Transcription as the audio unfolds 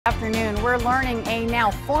Afternoon, we're learning a now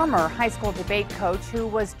former high school debate coach who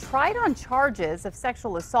was tried on charges of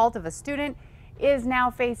sexual assault of a student is now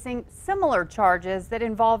facing similar charges that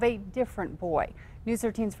involve a different boy. News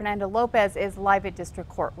 13's Fernando Lopez is live at District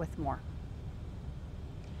Court with more.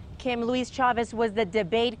 Kim, Luis Chavez was the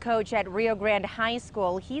debate coach at Rio Grande High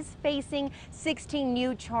School. He's facing 16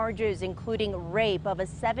 new charges, including rape of a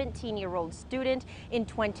 17-year-old student in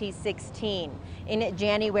 2016. In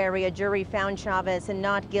January, a jury found Chavez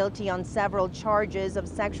not guilty on several charges of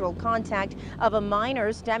sexual contact of a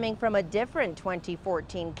minor stemming from a different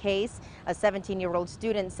 2014 case. A 17-year-old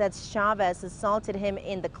student says Chavez assaulted him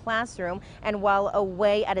in the classroom and while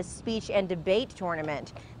away at a speech and debate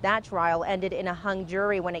tournament. That trial ended in a hung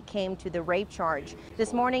jury when it came to the rape charge.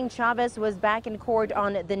 This morning, Chavez was back in court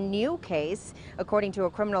on the new case. According to a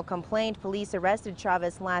criminal complaint, police arrested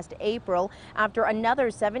Chavez last April after another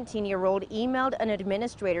 17-year-old emailed an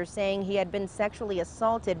administrator saying he had been sexually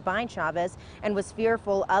assaulted by Chavez and was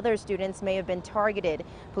fearful other students may have been targeted.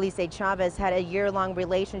 Police say Chavez had a year-long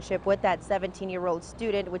relationship with that 17-year-old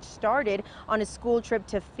student, which started on a school trip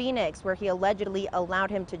to Phoenix, where he allegedly allowed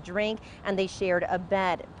him to drink and they shared a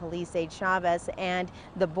bed. Police say Chavez and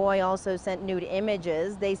the boy also sent nude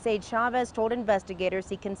images. They say Chavez told investigators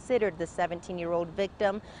he considered the 17-year-old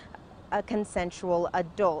victim a consensual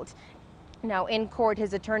adult. Now, in court,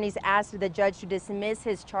 his attorneys asked the judge to dismiss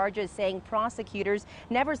his charges, saying prosecutors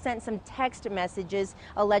never sent some text messages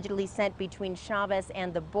allegedly sent between Chavez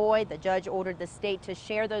and the boy. The judge ordered the state to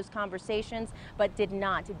share those conversations, but did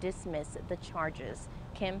not dismiss the charges.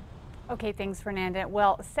 Kim? Okay, thanks, Fernanda.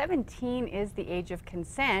 Well, 17 is the age of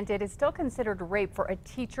consent. It is still considered rape for a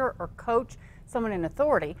teacher or coach, someone in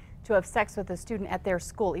authority, to have sex with a student at their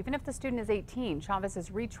school. Even if the student is 18,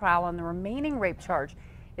 Chavez's retrial on the remaining rape charge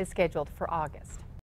is scheduled for August.